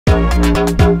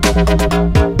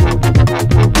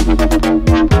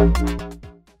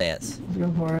Dance.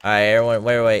 Go for it. Alright, everyone,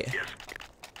 wait.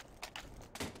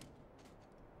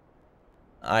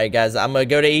 Alright, guys, I'm gonna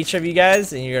go to each of you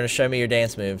guys, and you're gonna show me your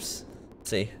dance moves. Let's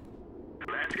see.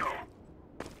 Let's go.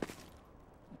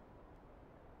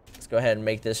 Let's go ahead and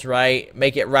make this right.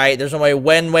 Make it right. There's only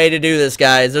one way to do this,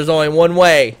 guys. There's only one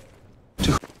way.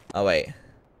 Oh, wait.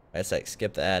 Wait a sec.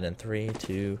 Skip the ad in 3,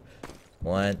 2,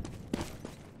 1.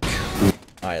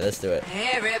 Alright, let's do it.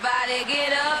 Everybody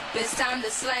get up, it's time to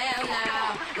slam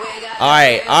now.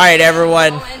 Alright,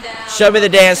 everyone. Show me the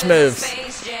dance moves.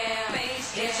 Space Jam.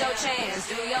 Here's your chance,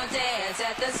 do your dance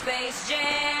at the Space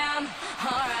Jam.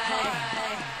 Alright.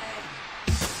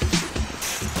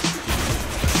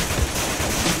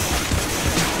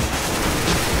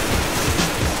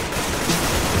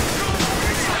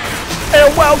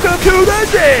 And welcome to the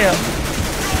jam.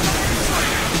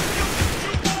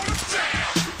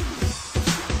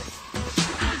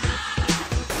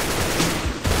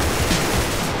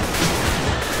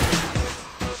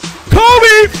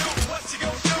 Kobe!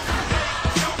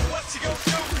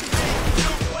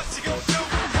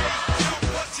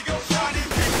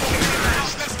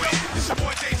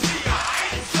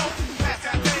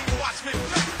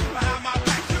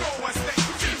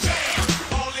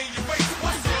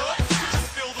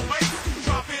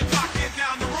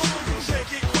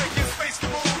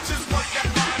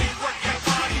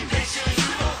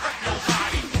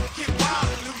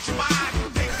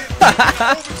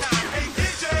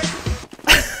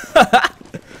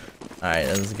 Alright,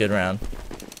 that was a good round.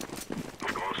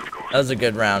 That was a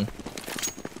good round.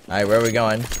 Alright, where are we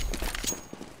going?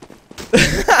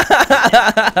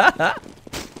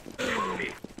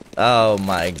 Oh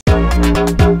my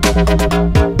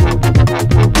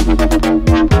God.